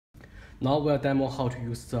Now we'll demo how to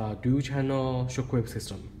use the dual channel shockwave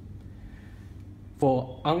system.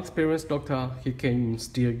 For unexperienced doctor, he can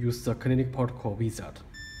still use the clinic protocol wizard.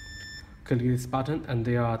 Click this button and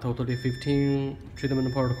there are totally 15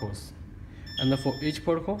 treatment protocols. And for each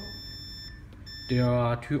protocol, there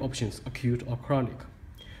are two options, acute or chronic.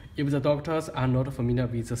 If the doctors are not familiar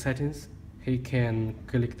with the settings, he can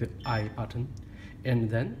click the I button and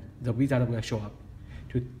then the wizard will show up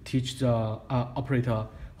to teach the operator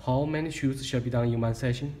how many shoots should be done in one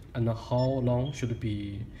session and how long should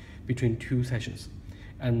be between two sessions,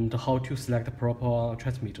 and how to select the proper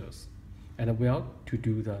transmitters and where to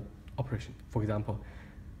do the operation. For example,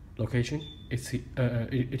 location,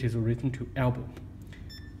 it is written to elbow.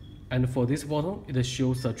 And for this bottle, it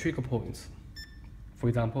shows the trigger points. For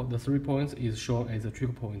example, the 3 points is shown as the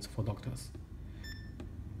trigger points for doctors.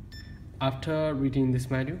 After reading this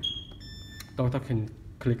menu, doctor can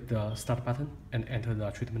click the start button and enter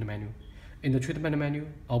the treatment menu. In the treatment menu,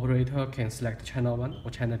 operator can select channel 1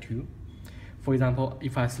 or channel 2. For example,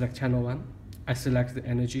 if I select channel 1, I select the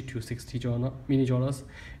energy to 60 millijoules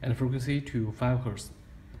and frequency to 5 Hz.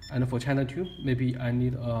 And for channel 2, maybe I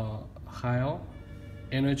need a higher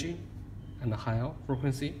energy and a higher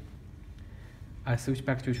frequency. I switch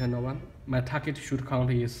back to channel 1. My target shoot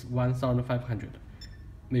count is 1500.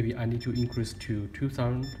 Maybe I need to increase to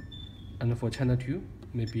 2000. And for channel 2,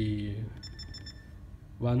 maybe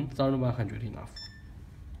 1100 enough.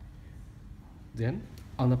 Then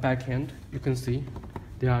on the back end, you can see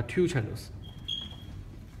there are two channels.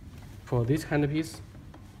 For this handpiece,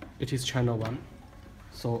 it is channel 1.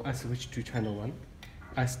 So I switch to channel 1.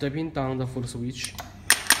 I stepping down the full switch.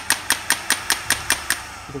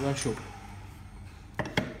 It will show.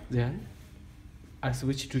 Then I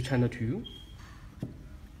switch to channel 2.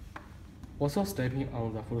 Also stepping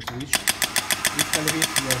on the full switch. This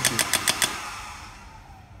handpiece will shoot.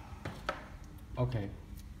 Okay.